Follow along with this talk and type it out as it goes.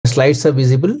slides are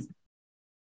visible?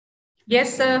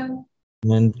 Yes, sir.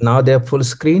 And now they are full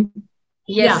screen?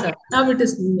 Yes, sir. Now it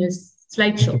is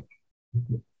slideshow.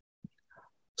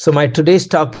 So my today's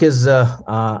talk is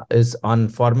on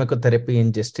pharmacotherapy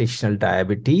in gestational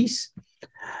diabetes.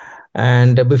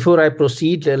 And before I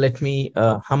proceed, let me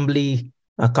humbly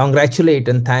congratulate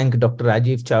and thank Dr.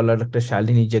 Rajiv Chawla, Dr.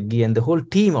 Shalini Jaggi, and the whole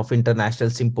team of International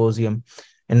Symposium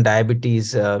in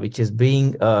Diabetes, which is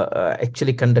being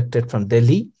actually conducted from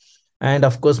Delhi. And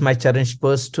of course, my Charan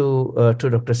spurs to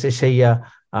Dr. Seshayya,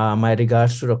 my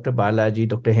regards to Dr. Balaji,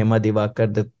 Dr. Hema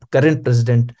Divakar, the current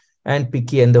president, and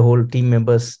Piki and the whole team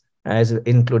members, as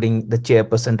including the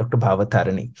chairperson, Dr.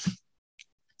 Bhavatharani.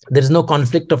 There is no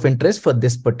conflict of interest for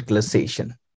this particular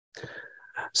session.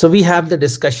 So we have the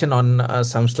discussion on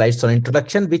some slides on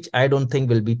introduction, which I don't think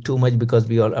will be too much because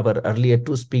our earlier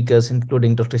two speakers,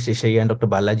 including Dr. Sheshaya and Dr.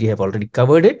 Balaji, have already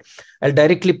covered it. I'll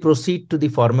directly proceed to the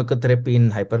pharmacotherapy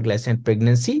in hyperglycemic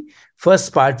pregnancy.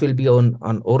 First part will be on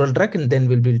oral drug, and then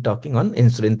we'll be talking on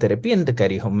insulin therapy and the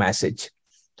carry home message.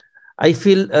 I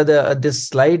feel this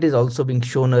slide is also being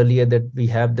shown earlier that we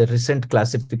have the recent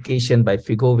classification by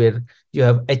FIGO where you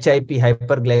have HIP,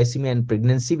 hyperglycemia and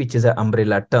pregnancy, which is an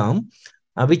umbrella term,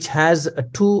 which has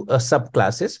two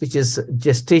subclasses, which is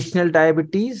gestational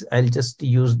diabetes. I'll just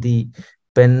use the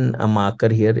pen marker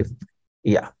here.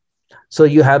 So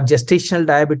you have gestational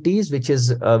diabetes, which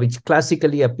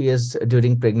classically appears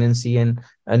during pregnancy, and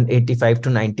an 85 to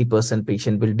 90%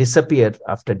 patient will disappear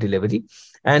after delivery.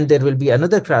 And there will be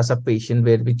another class of patient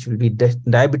which will be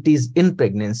diabetes in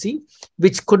pregnancy,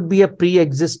 which could be a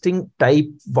pre-existing type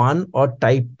 1 or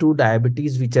type 2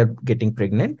 diabetes, which are getting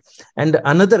pregnant. And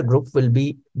another group will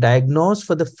be diagnosed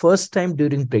for the first time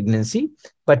during pregnancy,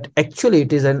 but actually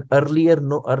it is an earlier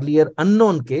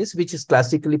unknown case, which is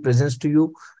classically presents to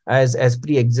you as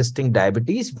pre-existing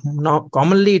diabetes. Now,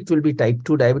 commonly it will be type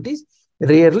 2 diabetes.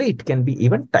 Rarely it can be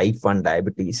even type 1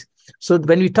 diabetes. So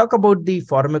when we talk about the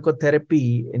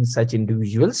pharmacotherapy in such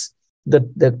individuals,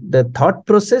 the thought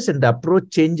process and the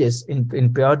approach changes in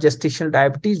pure gestational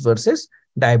diabetes versus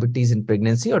diabetes in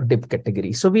pregnancy or DIP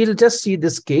category. So we'll just see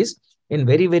this case in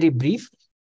very, very brief.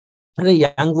 A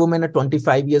young woman at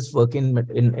 25 years working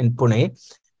in Pune,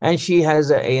 and she has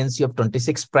an ANC of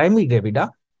 26, primary gravida,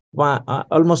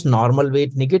 almost normal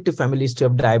weight, negative family history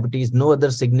of diabetes, no other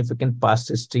significant past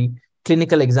history,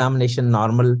 clinical examination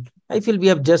normal. I feel we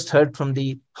have just heard from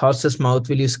the horse's mouth.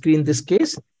 Will you screen this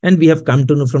case? And we have come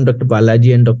to know from Dr.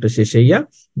 Balaji and Dr. Sheshaya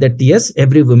that yes,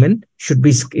 every woman should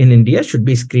be in India should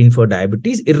be screened for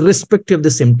diabetes, irrespective of the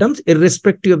symptoms,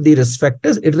 irrespective of the risk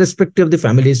factors, irrespective of the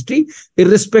family history,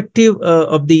 irrespective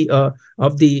of the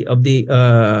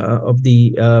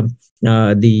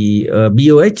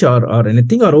BOH or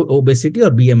anything, or obesity or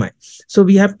BMI. So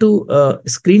we have to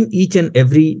screen each and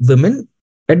every woman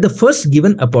at the first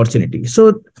given opportunity.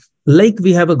 So like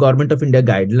we have a Government of India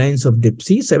guidelines of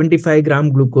DIPSI, 75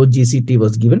 gram glucose GCT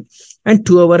was given, and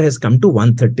 2 hour has come to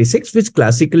 136, which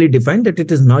classically defined that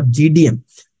it is not GDM,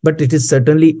 but it is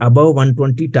certainly above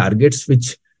 120 targets,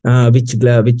 which Dr.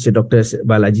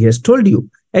 Balaji has told you.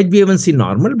 HbA1c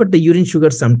normal, but the urine sugar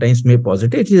sometimes may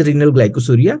positive. It is renal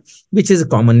glycosuria, which is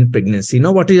common in pregnancy.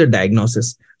 Now, what is the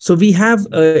diagnosis? So we have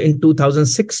in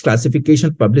 2006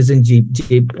 classification published in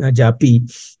JAPI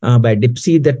by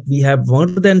DIPSI that we have more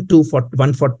than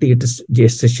 140, it is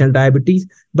gestational diabetes.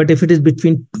 But if it is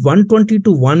between 120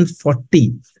 to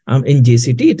 140 in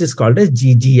GCT, it is called as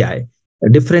GGI.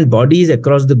 Different bodies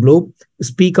across the globe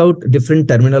speak out different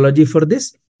terminology for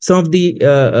this. Some of the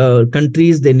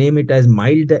countries, they name it as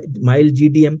mild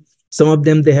GDM. Some of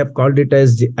them, they have called it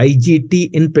as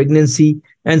IGT in pregnancy.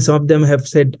 And some of them have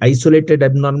said isolated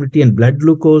abnormality and blood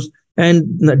glucose.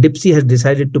 And DIPSI has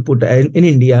decided to put in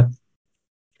India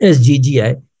as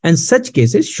GGI. And such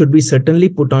cases should be certainly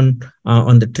put on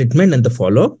the treatment and the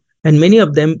follow-up. And many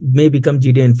of them may become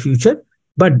GDM in future.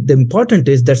 But the important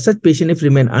is that such patient, if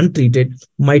remain untreated,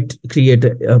 might create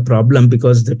a problem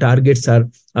because the targets are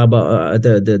above,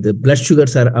 the blood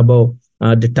sugars are above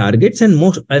the targets.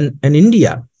 And in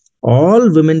India,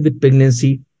 all women with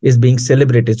pregnancy is being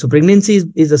celebrated. So pregnancy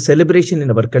is a celebration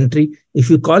in our country. If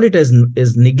you call it as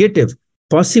negative,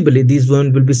 possibly these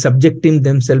women will be subjecting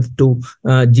themselves to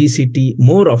GCT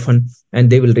more often, and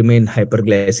they will remain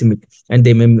hyperglycemic and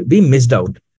they may be missed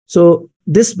out. So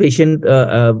this patient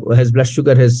has blood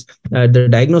sugar, the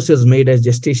diagnosis made as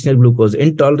gestational glucose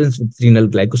intolerance with renal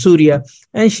glycosuria,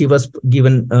 and she was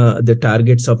given the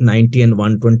targets of 90 and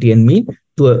 120 and mean,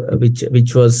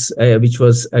 which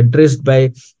was addressed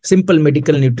by simple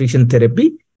medical nutrition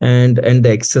therapy and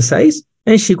the exercise,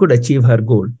 and she could achieve her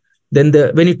goal. Then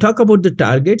when you talk about the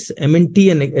targets,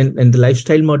 MNT and the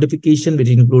lifestyle modification, which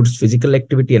includes physical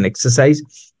activity and exercise,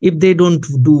 if they don't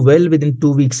do well within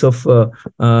 2 weeks of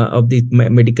the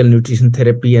medical nutrition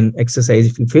therapy and exercise,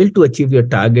 if you fail to achieve your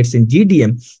targets in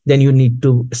GDM, then you need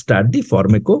to start the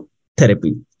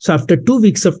pharmacotherapy. So after 2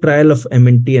 weeks of trial of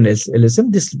MNT and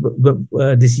LSM,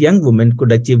 this young woman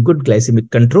could achieve good glycemic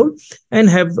control and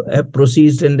have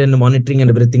proceeded, and then monitoring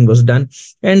and everything was done.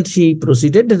 And she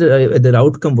proceeded, the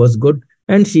outcome was good.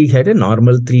 And she had a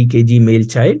normal 3 kg male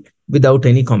child without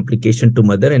any complication to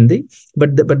mother.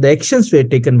 But the actions were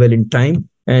taken well in time,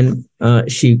 and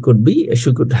she could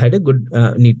had a good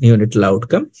neonatal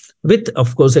outcome with,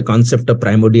 of course, a concept of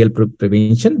primordial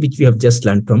prevention, which we have just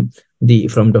learned from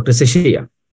Dr. Seshaya.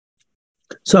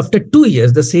 So after 2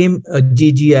 years, the same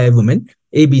GGI woman,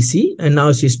 ABC, and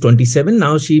now she's 27.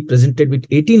 Now she presented with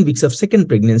 18 weeks of second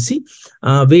pregnancy.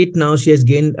 Weight, now she has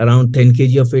gained around 10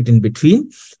 kg of weight in between.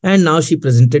 And now she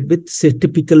presented with a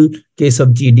typical case of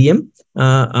GDM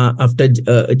after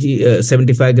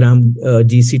 75 gram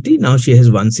GCT. Now she has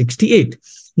 168.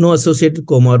 No associated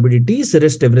comorbidities. The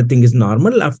rest, everything is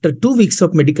normal. After 2 weeks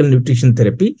of medical nutrition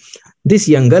therapy, this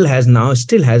young girl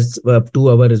still has 2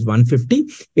 hours 150.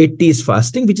 80 is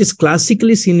fasting, which is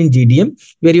classically seen in GDM,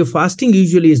 where your fasting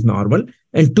usually is normal,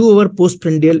 and 2 hour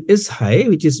postprandial is high,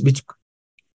 which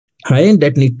high, and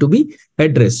that need to be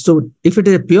addressed. So if it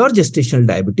is a pure gestational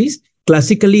diabetes,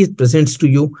 classically it presents to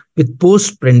you with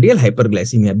postprandial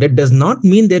hyperglycemia. That does not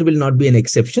mean there will not be any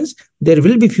exceptions. There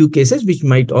will be few cases which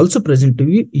might also present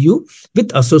to you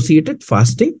with associated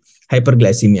fasting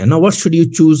hyperglycemia. Now, what should you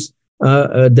choose?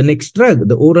 The next drug,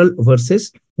 the oral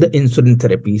versus the insulin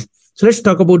therapies. So let's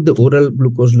talk about the oral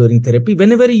glucose lowering therapy.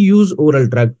 Whenever you use oral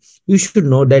drug, you should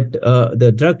know that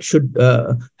the drug should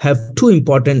have 2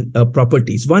 important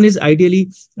properties. One is,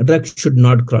 ideally, a drug should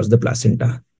not cross the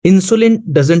placenta. Insulin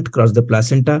doesn't cross the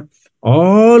placenta.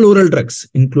 All oral drugs,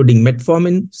 including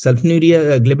metformin,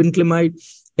 sulfonylurea, glibenclamide,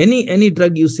 any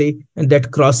drug you say, and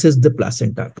that crosses the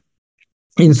placenta.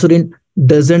 Insulin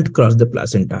doesn't cross the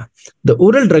placenta. The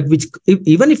oral drug, which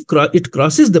even if it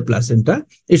crosses the placenta,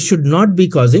 it should not be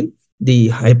causing the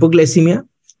hypoglycemia,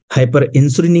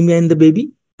 hyperinsulinemia in the baby,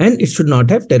 and it should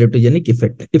not have teratogenic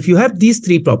effect. If you have these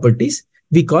 3 properties,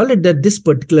 we call it that this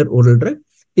particular oral drug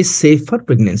is safe for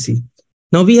pregnancy.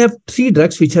 Now, we have 3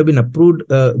 drugs which have been approved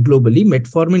globally: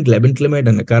 metformin, glibenclamide,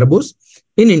 and acarbose.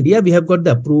 In India, we have got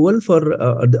the approval for,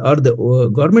 the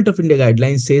Government of India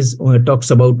guidelines talks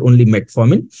about only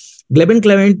metformin.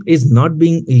 Glibenclamide is not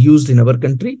being used in our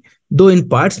country, though in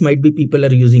parts might be people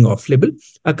are using off-label.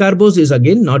 Acarbose is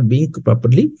again not being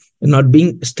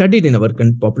studied in our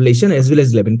population, as well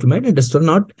as glibenclamide, and is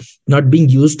not being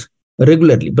used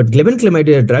regularly. But glibenclamide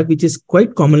is a drug which is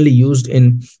quite commonly used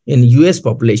in US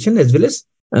population as well as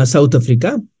South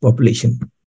Africa population.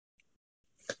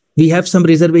 We have some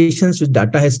reservations which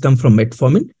data has come from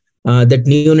metformin, that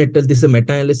neonatal, this is a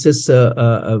meta-analysis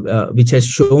which has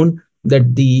shown that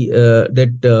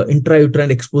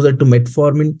intrauterine exposure to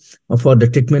metformin for the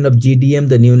treatment of GDM,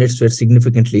 the neonates were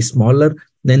significantly smaller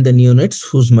than the neonates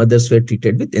whose mothers were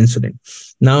treated with insulin.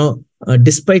 Now,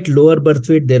 despite lower birth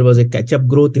weight, there was a catch-up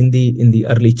growth in the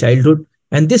early childhood,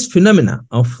 and this phenomena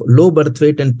of low birth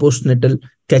weight and postnatal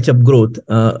catch-up growth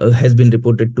has been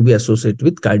reported to be associated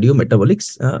with cardiometabolic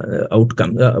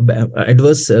outcome,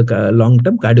 adverse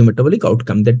long-term cardiometabolic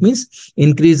outcome. That means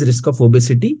increased risk of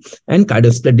obesity and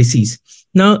cardiovascular disease.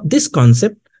 Now, this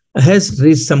concept has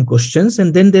raised some questions,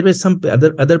 and then there were some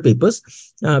other papers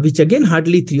which again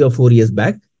hardly 3 or 4 years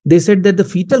back, they said that the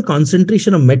fetal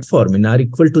concentration of metformin are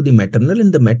equal to the maternal,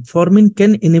 and the metformin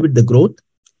can inhibit the growth,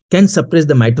 can suppress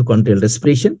the mitochondrial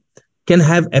respiration, can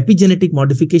have epigenetic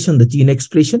modification of the gene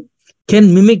expression,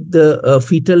 can mimic the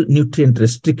fetal nutrient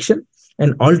restriction,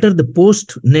 and alter the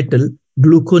postnatal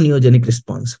gluconeogenic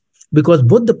response. Because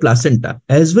both the placenta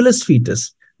as well as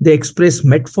fetus, they express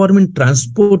metformin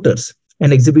transporters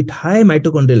and exhibit high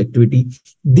mitochondrial activity.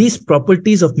 These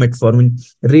properties of metformin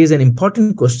raise an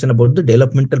important question about the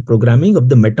developmental programming of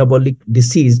the metabolic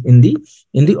disease in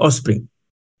the offspring.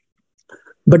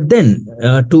 But then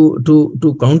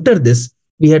to counter this,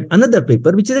 we had another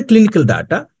paper, which is a clinical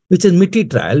data, which is MITI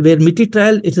trial, where MITI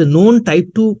trial is a known type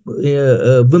 2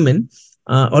 women,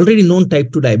 already known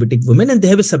type 2 diabetic women, and they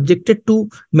have subjected to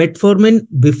metformin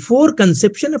before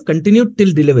conception, have continued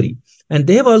till delivery. And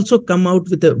they have also come out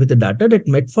with the data that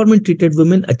metformin treated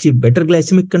women achieved better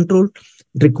glycemic control,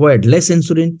 required less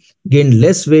insulin, gained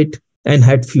less weight, and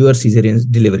had fewer cesarean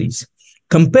deliveries.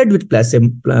 Compared with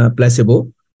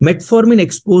placebo, metformin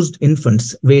exposed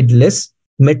infants weighed less,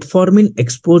 metformin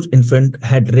exposed infant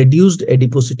had reduced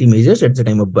adiposity measures at the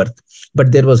time of birth,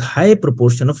 but there was high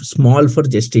proportion of small for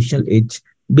gestational age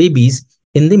babies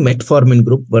in the metformin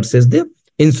group versus the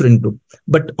insulin group.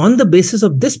 But on the basis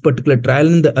of this particular trial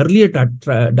and the earlier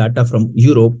data from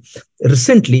Europe,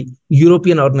 recently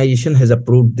European organization has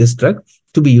approved this drug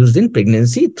to be used in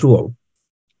pregnancy throughout.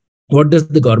 What does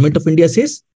the government of India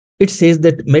says? It says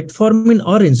that metformin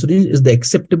or insulin is the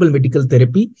acceptable medical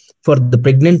therapy for the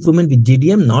pregnant woman with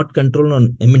GDM not controlled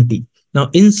on MNT. Now,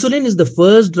 insulin is the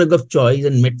first drug of choice,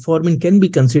 and metformin can be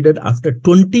considered after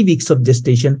 20 weeks of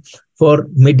gestation for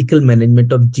medical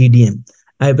management of GDM.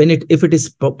 If it is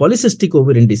polycystic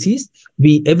ovarian disease,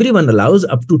 everyone allows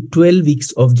up to 12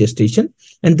 weeks of gestation,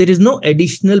 and there is no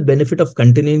additional benefit of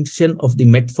continuation of the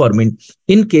metformin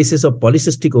in cases of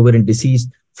polycystic ovarian disease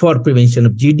for prevention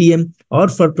of GDM or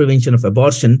for prevention of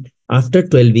abortion after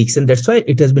 12 weeks. And that's why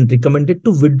it has been recommended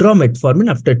to withdraw metformin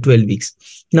after 12 weeks.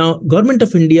 Now, Government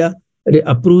of India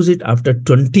approves it after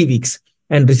 20 weeks.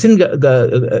 And recent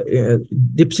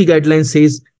DIPSI guidelines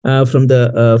says from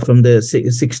the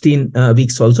 16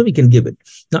 weeks also we can give it.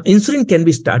 Now, insulin can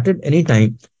be started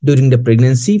anytime during the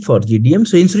pregnancy for GDM.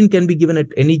 So insulin can be given at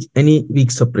any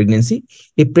weeks of pregnancy.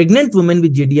 A pregnant woman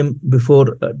with GDM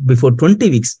before 20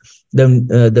 weeks,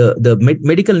 the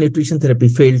medical nutrition therapy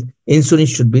failed, insulin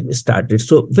should be started.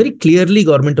 So very clearly,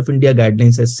 Government of India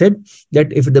guidelines has said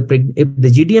that if the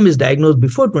GDM is diagnosed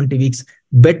before 20 weeks,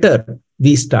 better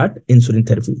we start insulin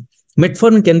therapy.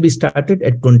 Metformin can be started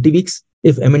at 20 weeks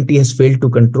if MNT has failed to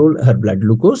control her blood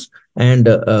glucose, and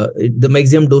the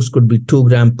maximum dose could be 2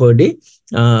 grams per day.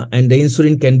 And the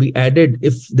insulin can be added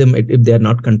if they are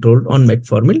not controlled on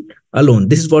metformin alone.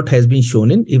 This is what has been shown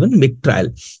in even MIG trial,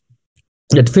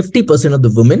 that 50% of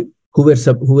the women who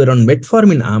were on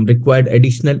metformin arm required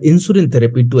additional insulin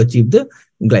therapy to achieve the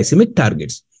glycemic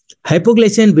targets.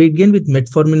 Hypoglycemia and weight gain with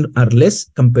metformin are less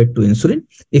compared to insulin.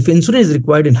 If insulin is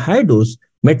required in high dose,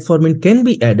 metformin can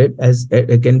be added as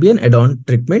can be an add-on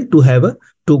treatment to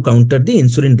counter the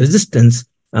insulin resistance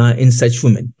in such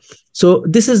women. So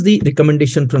this is the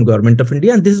recommendation from Government of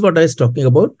India, and this is what I was talking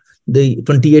about. The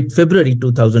 28th February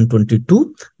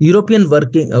 2022, European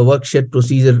workshed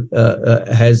procedure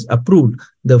has approved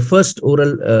the first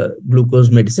oral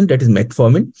glucose medicine, that is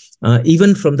metformin,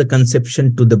 even from the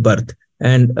conception to the birth.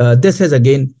 And this has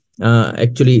again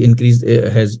actually increased,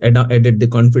 has added the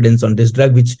confidence on this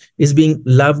drug, which is being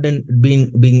loved and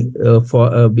being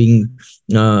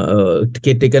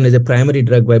taken as a primary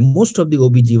drug by most of the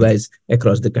OBGYs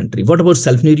across the country. What about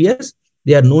sulfonylureas?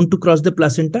 They are known to cross the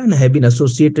placenta and have been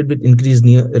associated with increased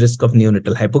risk of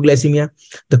neonatal hypoglycemia.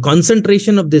 The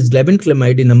concentration of this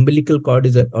glibenclamide in umbilical cord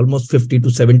is at almost 50 to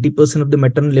 70% of the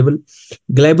maternal level.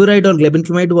 Glyburide or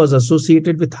glibenclamide was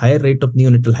associated with higher rate of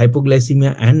neonatal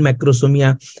hypoglycemia and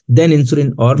macrosomia than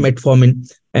insulin or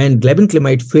metformin. And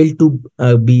glibenclamide failed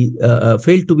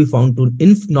to be found to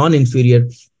non-inferior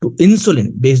to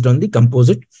insulin based on the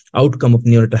composite outcome of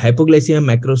neonatal hypoglycemia,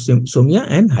 macrosomia,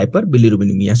 and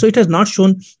hyperbilirubinemia. So it has not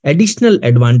shown additional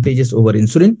advantages over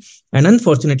insulin. And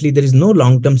unfortunately, there is no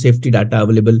long-term safety data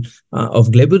available of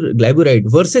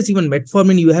glyburide versus even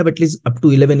metformin. You have at least up to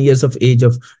 11 years of age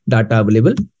of data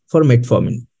available for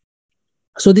metformin.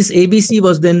 So this ABC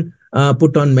was then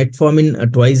put on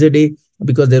metformin twice a day,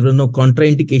 because there was no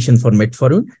contraindication for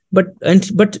metformin,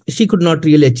 but she could not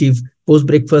really achieve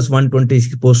post-breakfast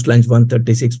 126, post-lunch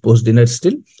 136, post-dinner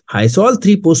still high. So all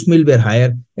three post-meal were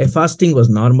higher, fasting was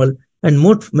normal, and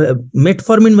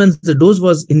metformin, once the dose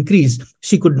was increased,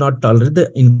 she could not tolerate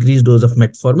the increased dose of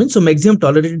metformin. So maximum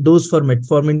tolerated dose for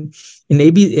metformin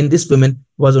in this woman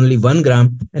was only 1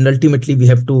 gram, and ultimately we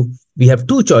have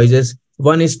two choices.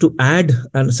 One is to add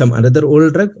some another oral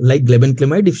drug like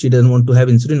glibenclamide if she doesn't want to have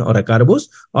insulin or acarbose,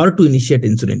 or to initiate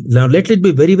insulin. Now, let it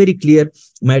be very, very clear,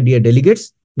 my dear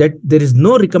delegates, that there is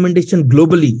no recommendation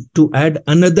globally to add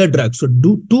another drug. So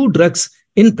do two drugs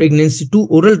in pregnancy, 2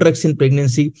 oral drugs in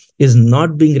pregnancy is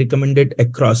not being recommended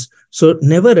across. So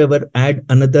never ever add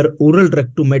another oral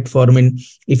drug to metformin.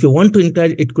 If you want to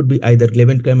encourage, it could be either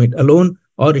glibenclamide alone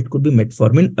or it could be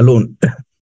metformin alone.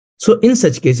 So in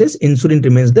such cases, insulin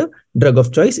remains the drug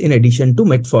of choice in addition to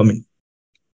metformin.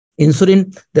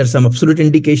 Insulin, there's some absolute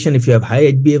indication if you have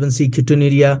high HbA1c,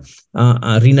 ketonuria,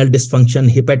 renal dysfunction,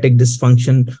 hepatic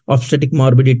dysfunction, obstetric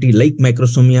morbidity like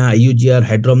macrosomia, IUGR,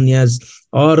 hydromnias,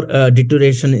 or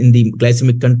deterioration in the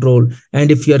glycemic control.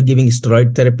 And if you are giving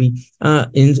steroid therapy,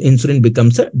 insulin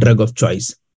becomes a drug of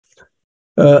choice.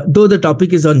 Though the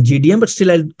topic is on GDM, but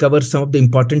still I'll cover some of the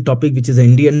important topic, which is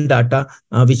Indian data,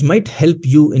 which might help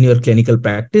you in your clinical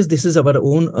practice. This is our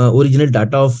own original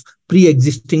data of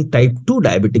pre-existing type 2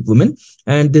 diabetic women.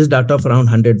 And this data of around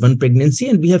 101 pregnancy.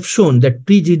 And we have shown that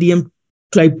pre-GDM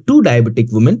type 2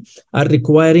 diabetic women are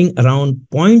requiring around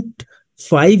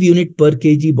 0.5 unit per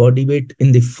kg body weight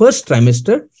in the first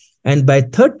trimester. And by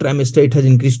third trimester, it has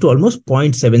increased to almost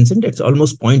 0.7. That's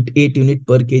almost 0.8 unit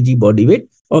per kg body weight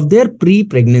of their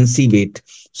pre-pregnancy weight.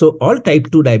 So all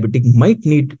type 2 diabetic might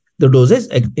need the doses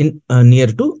in near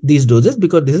to these doses,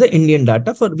 because this is the Indian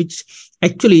data for which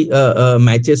actually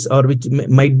matches or which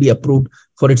might be approved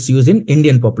for its use in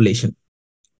Indian population.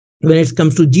 When it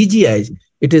comes to GGIs,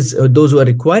 it is those who are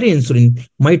requiring insulin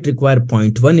might require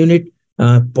 0.1 unit,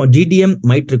 GDM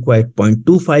might require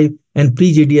 0.25, and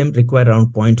pre-GDM require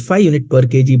around 0.5 unit per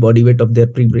kg body weight of their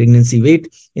pre-pregnancy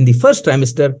weight in the first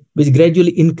trimester, which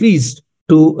gradually increased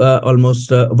to almost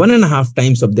 1.5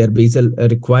 times of their basal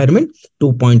requirement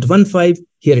to 0.15.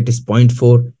 Here it is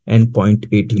 0.4 and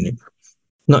 0.8 unit.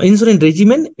 Now, insulin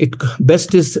regimen, it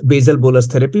best is basal bolus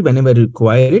therapy whenever you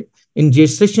require it. In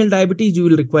gestational diabetes, you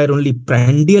will require only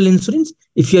prandial insulins.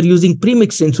 If you are using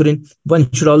premixed insulin, one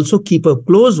should also keep a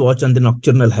close watch on the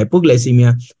nocturnal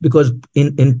hypoglycemia, because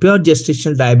in pure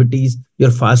gestational diabetes,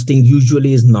 your fasting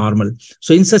usually is normal.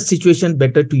 So in such situation,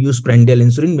 better to use prandial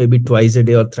insulin, maybe twice a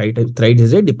day or thrice a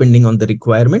day, depending on the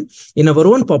requirement. In our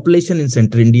own population in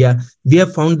Central India, we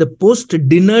have found the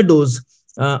post-dinner dose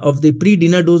of the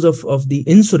pre-dinner dose of the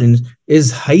insulin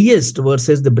is highest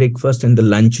versus the breakfast and the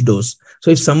lunch dose.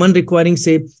 So if someone requiring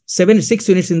say 6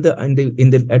 units at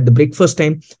the breakfast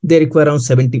time, they require around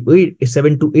 7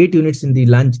 to 8 units in the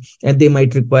lunch, and they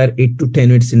might require 8 to 10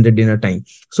 units in the dinner time.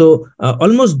 So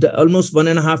almost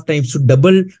 1.5 times to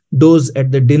double dose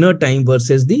at the dinner time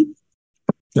versus the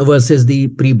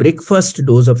pre-breakfast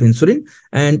dose of insulin,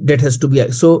 and that has to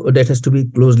be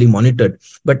closely monitored.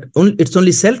 But it's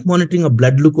only self-monitoring of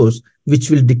blood glucose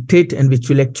which will dictate and which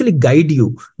will actually guide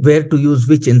you where to use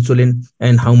which insulin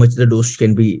and how much the dose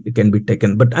can be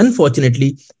taken. But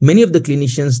unfortunately, many of the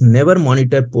clinicians never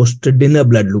monitor post-dinner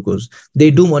blood glucose. They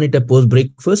do monitor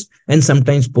post-breakfast and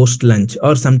sometimes post-lunch,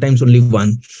 or sometimes only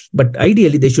one. But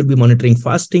ideally, they should be monitoring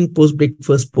fasting,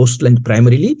 post-breakfast, post-lunch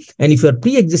primarily. And if you are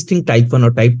pre-existing type 1 or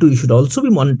type 2, you should also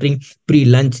be monitoring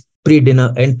pre-lunch,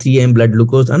 pre-dinner, and 3 a.m. blood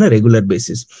glucose on a regular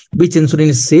basis. Which insulin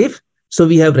is safe? So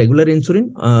we have regular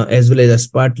insulin as well as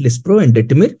aspart, lispro, and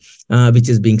detamir, which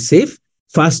is being safe.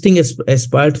 Fasting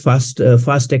aspart,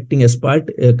 fast-acting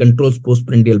aspart controls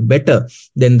postprandial better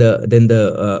than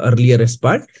the earlier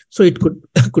aspart. So it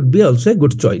could be also a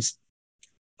good choice.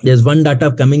 There's one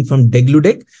data coming from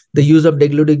degludec. The use of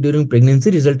degludec during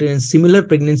pregnancy resulted in similar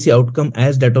pregnancy outcome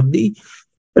as that of the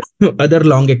other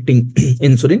long-acting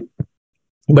insulin.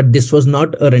 But this was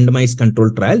not a randomized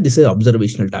controlled trial. This is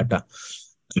observational data.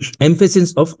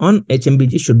 Emphasis on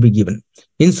HMBG should be given.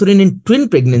 Insulin in twin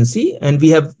pregnancy, and we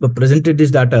have presented this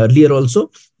data earlier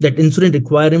also, that insulin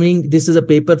requirement, this is a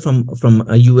paper from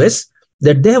US,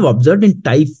 that they have observed in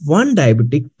type 1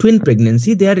 diabetic twin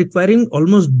pregnancy, they are requiring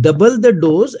almost double the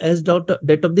dose as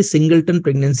that of the singleton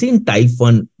pregnancy in type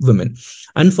 1 women.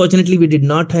 Unfortunately, we did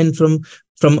not find from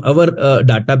our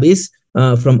database,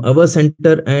 from our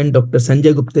center and Dr.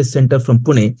 Sunil Gupta's center from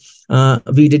Pune,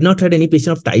 we did not have any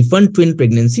patient of type 1 twin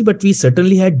pregnancy, but we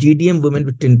certainly had GDM women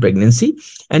with twin pregnancy,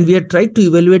 and we had tried to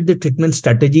evaluate the treatment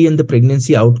strategy and the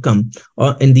pregnancy outcome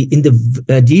in the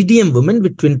GDM women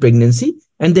with twin pregnancy,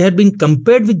 and they had been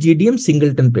compared with GDM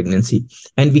singleton pregnancy,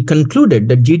 and we concluded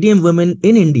that GDM women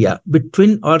in India with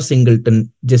twin or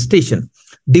singleton gestation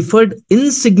differed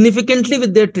insignificantly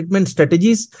with their treatment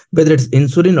strategies, whether it's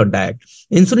insulin or diet.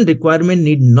 Insulin requirement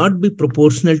need not be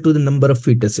proportional to the number of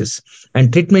fetuses,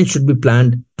 and treatment should be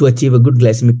planned to achieve a good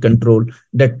glycemic control.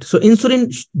 So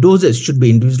insulin doses should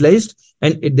be individualized,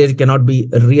 and there cannot be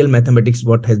a real mathematics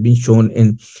what has been shown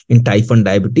in type 1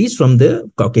 diabetes from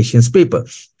the Caucasian's paper.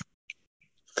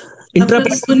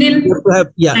 Sunil,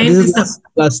 this is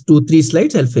last 2-3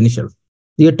 slides. I'll finish up.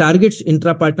 Your targets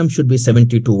intrapartum should be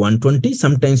 70 to 120.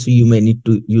 Sometimes you may need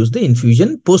to use the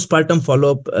infusion. Postpartum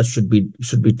follow-up should be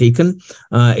taken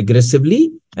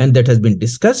aggressively, and that has been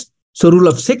discussed. So rule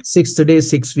of 6 days,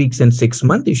 6 weeks, and 6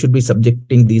 months, you should be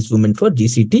subjecting these women for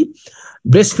GCT.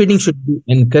 Breastfeeding should be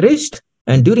encouraged,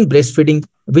 and during breastfeeding,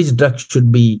 which drug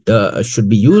should be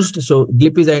used? So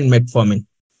glipizide and metformin.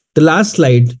 The last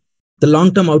slide. The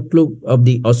long-term outlook of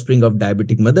the offspring of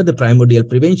diabetic mother, the primordial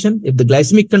prevention. If the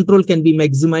glycemic control can be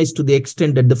maximized to the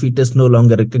extent that the fetus no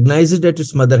longer recognizes that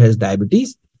its mother has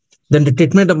diabetes, then the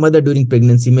treatment of mother during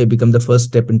pregnancy may become the first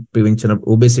step in prevention of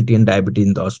obesity and diabetes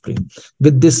in the offspring.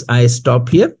 With this, I stop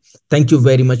here. Thank you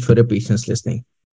very much for your patience listening.